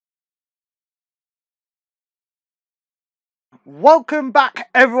Welcome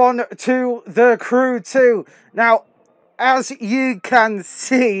back, everyone, to The Crew 2. Now, as you can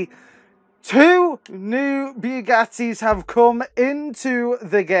see, two new Bugattis have come into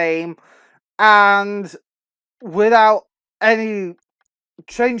the game, and without any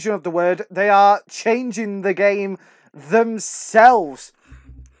changing of the word, they are changing the game themselves.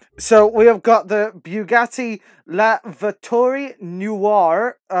 So we have got the Bugatti La Voiture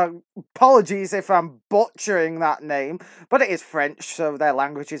Noire. Apologies if I'm butchering that name, but it is French, so their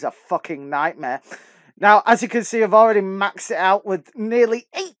language is a fucking nightmare. Now, as you can see, I've already maxed it out with nearly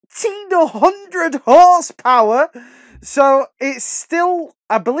 1800 horsepower. So it's still,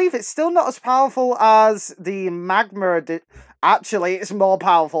 I believe it's still not as powerful as the Magma. Actually, it's more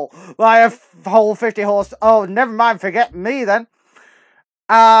powerful by a whole 50 horse. Oh, never mind, forget me then.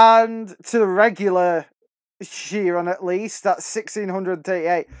 And to the regular Chiron, at least, that's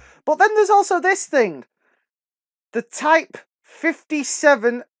 1638. But then there's also this thing. The Type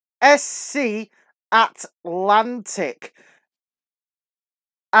 57 SC Atlantic.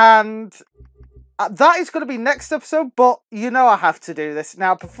 And that is going to be next episode, but you know I have to do this.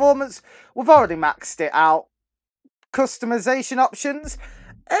 Now, performance, we've already maxed it out. Customization options.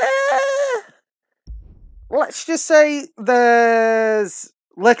 Let's just say there's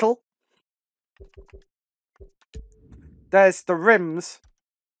little. There's the rims.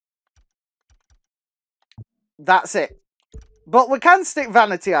 That's it. But we can stick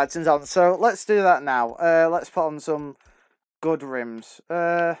vanity items on, so let's do that now. Let's put on some good rims.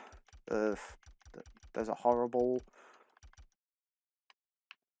 There's a horrible...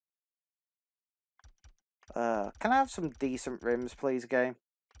 can I have some decent rims, please, game?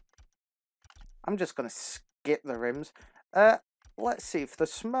 I'm just going to skip the rims. Let's see if the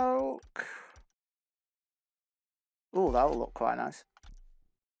smoke... Ooh, that will look quite nice.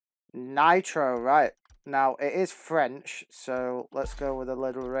 Nitro, right. Now, it is French, so let's go with a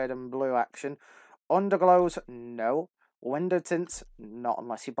little red and blue action. Underglows, no. Window tints, not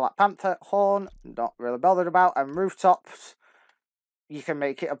unless you Black Panther. Horn, not really bothered about. And rooftops, you can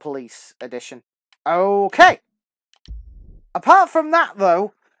make it a police edition. Okay. Apart from that,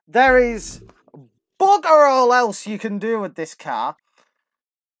 though, there is bugger all else you can do with this car.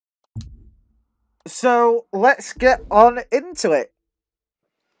 So, let's get on into it.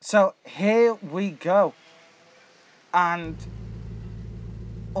 So, here we go. And,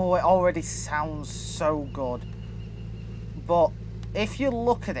 oh, it already sounds so good. But, if you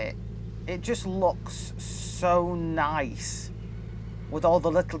look at it, it just looks so nice. With all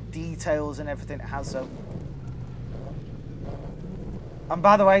the little details and everything it has, so... And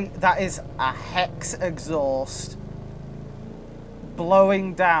by the way, that is a Hex exhaust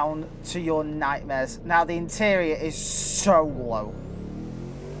blowing down to your nightmares. Now, the interior is so low.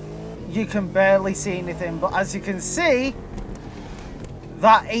 You can barely see anything, but as you can see,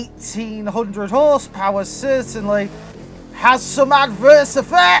 that 1800 horsepower certainly has some adverse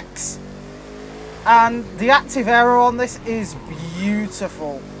effects. And the active aero on this is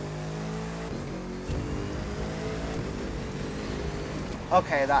beautiful.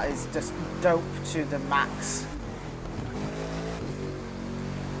 Okay, that is just dope to the max.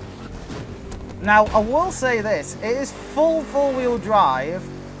 Now, I will say this, it is full four-wheel drive,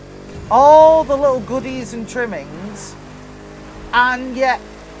 all the little goodies and trimmings, and yet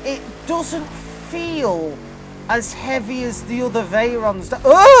it doesn't feel as heavy as the other Veyrons.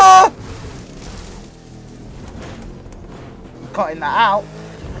 Oh! Cutting that out.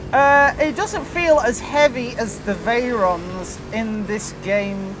 It doesn't feel as heavy as the Veyrons in this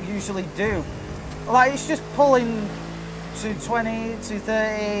game usually do. Like, it's just pulling 220,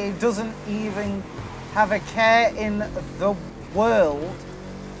 230, doesn't even have a care in the world,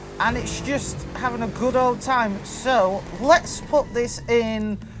 and it's just having a good old time. So let's put this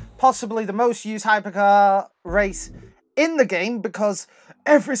in possibly the most used hypercar race in the game, because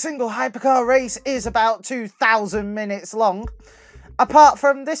every single hypercar race is about 2,000 minutes long, apart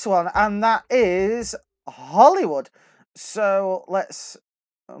from this one, and that is Hollywood. So let's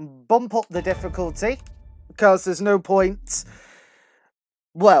bump up the difficulty, because there's no point,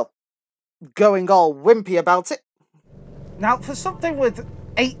 well, going all wimpy about it. Now, for something with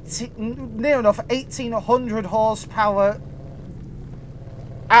near enough 1800 horsepower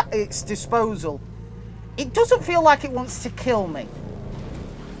at its disposal, it doesn't feel like it wants to kill me.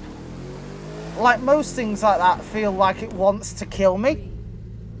 Like most things like that feel like it wants to kill me.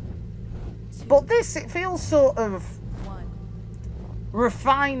 But this, it feels sort of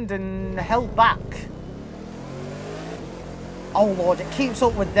refined and held back. Oh lord, it keeps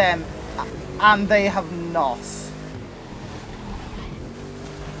up with them, and they have not.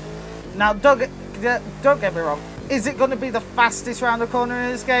 Now, don't get me wrong, Is it going to be the fastest round the corner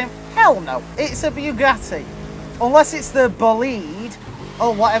in this game? Hell no. It's a Bugatti. Unless it's the Bolide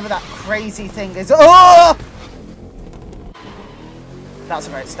or whatever that crazy thing is. Oh! That's a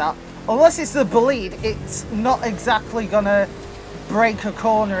great start. Unless it's the Bolide, it's not exactly going to break a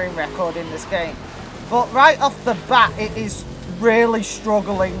cornering record in this game. But right off the bat, it is really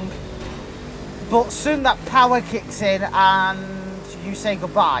struggling. But soon that power kicks in and you say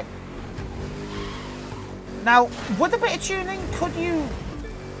goodbye. Now, with a bit of tuning, could you,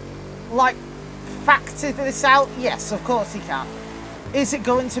 like, factor this out? Yes, of course you can. Is it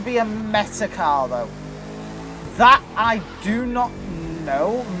going to be a meta car, though? That I do not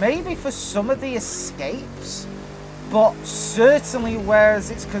know. Maybe for some of the escapes. But certainly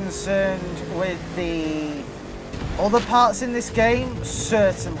whereas it's concerned with the other parts in this game,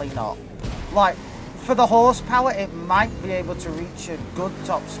 certainly not. Like, for the horsepower, it might be able to reach a good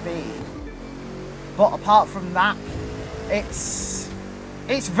top speed. But apart from that, it's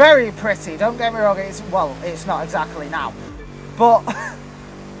very pretty. Don't get me wrong. Well, it's not exactly now, but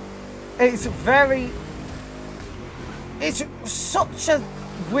it's such a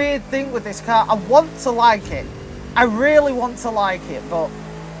weird thing with this car. I want to like it. I really want to like it, but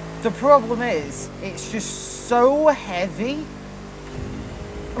the problem is it's just so heavy.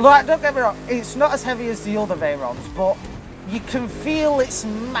 Like, don't get me wrong. It's not as heavy as the other Veyrons, but you can feel its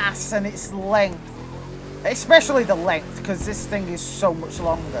mass and its length. Especially the length, because this thing is so much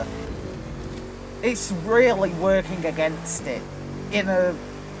longer. It's really working against it in a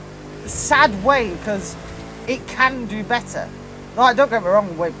sad way, because it can do better. Like, don't get me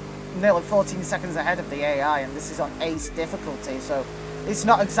wrong, we're nearly 14 seconds ahead of the AI, and this is on ace difficulty, so it's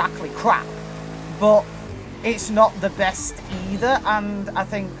not exactly crap, but it's not the best either. And I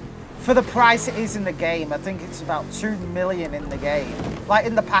think for the price it is in the game, I think it's about 2 million in the game. Like,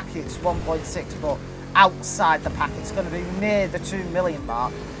 in the pack it's 1.6, but outside the pack it's going to be near the 2 million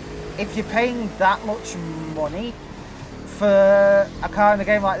mark. If you're paying that much money for a car in a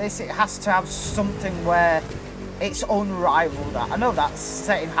game like this, it has to have something where it's unrivaled at. I know that's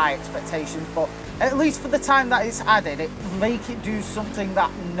setting high expectations, but at least for the time that it's added, make it do something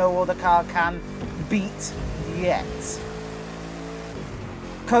that no other car can beat yet.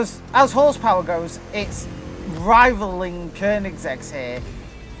 Because as horsepower goes, it's rivaling Koenigsegg's here,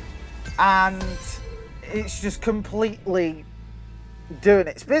 and it's just completely doing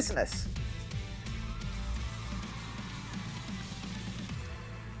its business.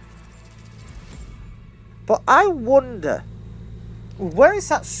 But I wonder, where is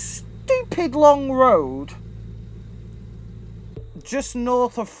that stupid long road just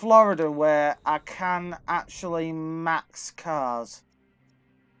north of Florida where I can actually max cars?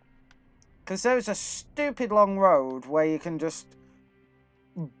 Because there's a stupid long road where you can just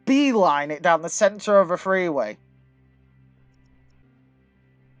beeline it down the center of a freeway.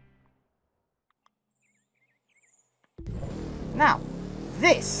 Now,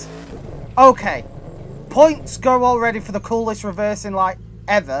 this. Okay. Points go already for the coolest reversing light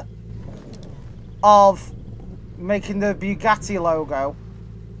ever of making the Bugatti logo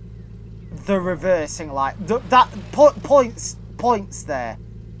the reversing light. Points there.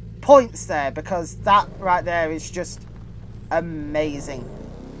 Points there, because that right there is just amazing.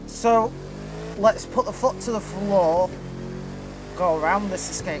 So let's put the foot to the floor, go around this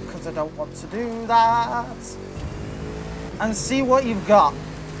escape because I don't want to do that, and see what you've got.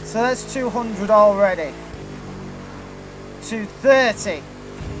 So that's 200 already, 230,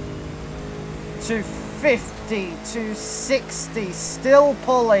 250, 260, still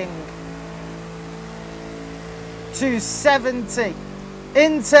pulling, 270,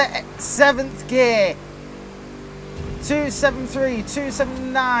 into 7th gear, 273,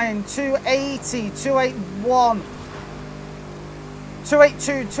 279, 280, 281,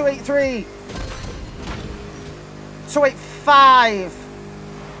 282, 283, 285.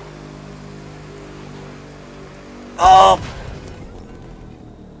 Oh!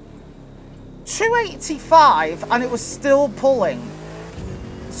 285, and it was still pulling.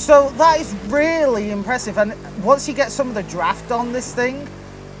 So that is really impressive. And once you get some of the draft on this thing,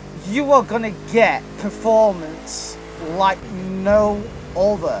 you are going to get performance like no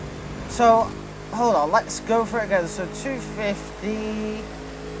other. So hold on, let's go for it again. So 250,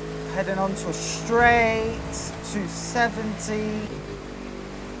 heading on to a straight, 270,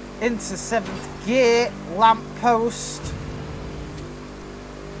 into 7th gear, lamppost.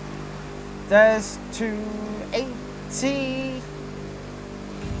 There's 280.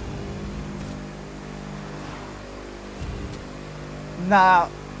 Nah,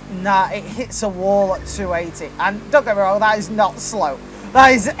 it hits a wall at 280. And don't get me wrong, that is not slow.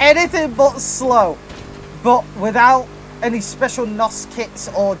 That is anything but slow. But without any special NOS kits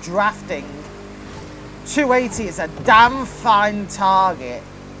or drafting, 280 is a damn fine target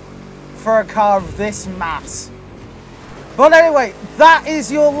for a car of this mass. But anyway, that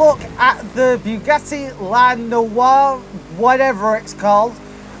is your look at the Bugatti La Noire, whatever it's called.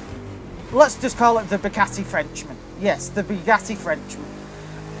 Let's just call it the Bugatti Frenchman. Yes, the Bugatti Frenchman.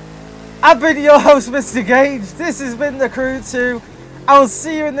 I've been your host, Mr. Gage. This has been The Crew 2. I will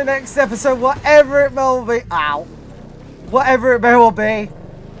see you in the next episode, whatever it may be. Ow. Whatever it may well be.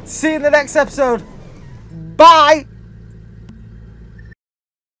 See you in the next episode. Bye.